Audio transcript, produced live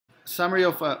summary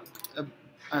of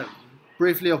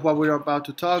briefly of what we're about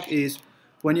to talk is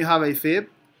when you have AFib,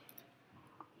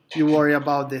 you worry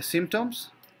about the symptoms,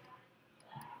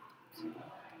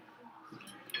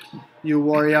 you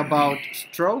worry about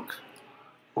stroke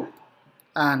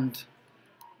and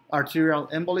arterial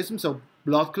embolism, so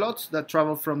blood clots that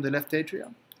travel from the left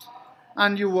atrium,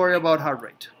 and you worry about heart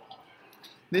rate.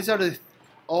 These are the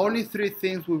only three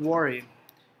things we worry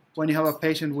when you have a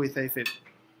patient with AFib.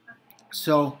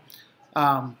 So,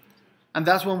 and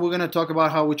that's when we're going to talk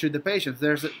about how we treat the patients.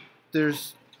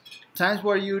 There's times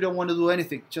where you don't want to do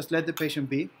anything, just let the patient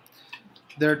be.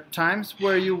 There are times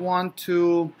where you want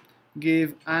to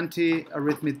give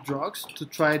anti-arrhythmic drugs to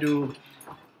try to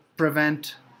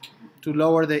prevent, to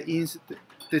lower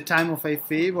the time of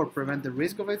AFib or prevent the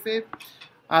risk of AFib.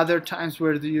 Other times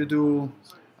where you do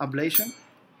ablation.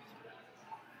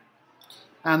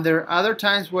 And there are other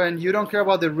times when you don't care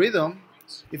about the rhythm,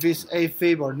 if it's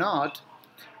AFib or not,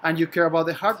 and you care about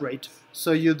the heart rate,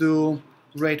 so you do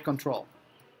rate control.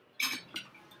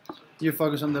 You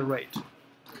focus on the rate.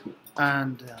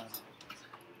 And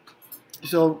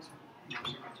so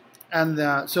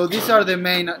these are the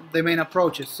main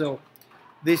approaches. So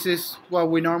this is what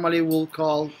we normally will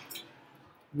call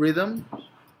rhythm,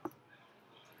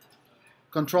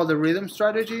 control the rhythm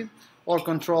strategy, or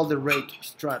control the rate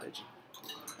strategy.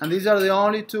 And these are the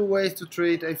only two ways to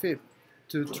treat AFib,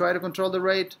 to try to control the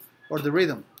rate or the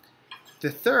rhythm. The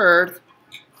third,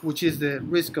 which is the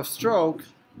risk of stroke,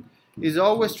 is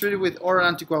always treated with oral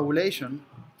anticoagulation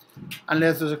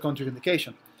unless there's a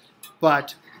contraindication.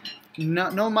 But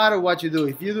no matter what you do,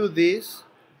 if you do this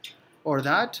or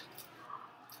that,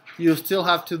 you still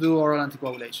have to do oral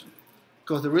anticoagulation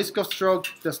because the risk of stroke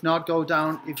does not go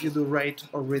down if you do rate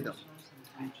or rhythm.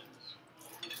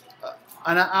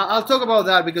 And I'll talk about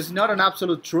that because it's not an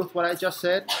absolute truth what I just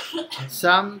said.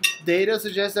 Some data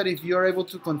suggests that if you're able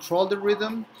to control the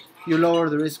rhythm, you lower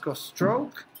the risk of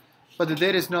stroke, but the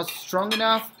data is not strong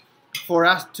enough for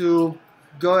us to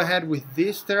go ahead with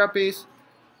these therapies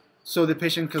so the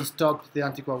patient can stop the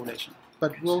anticoagulation.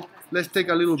 But let's take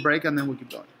a little break and then we'll keep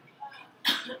going.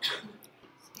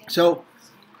 So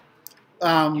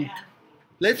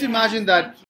let's imagine that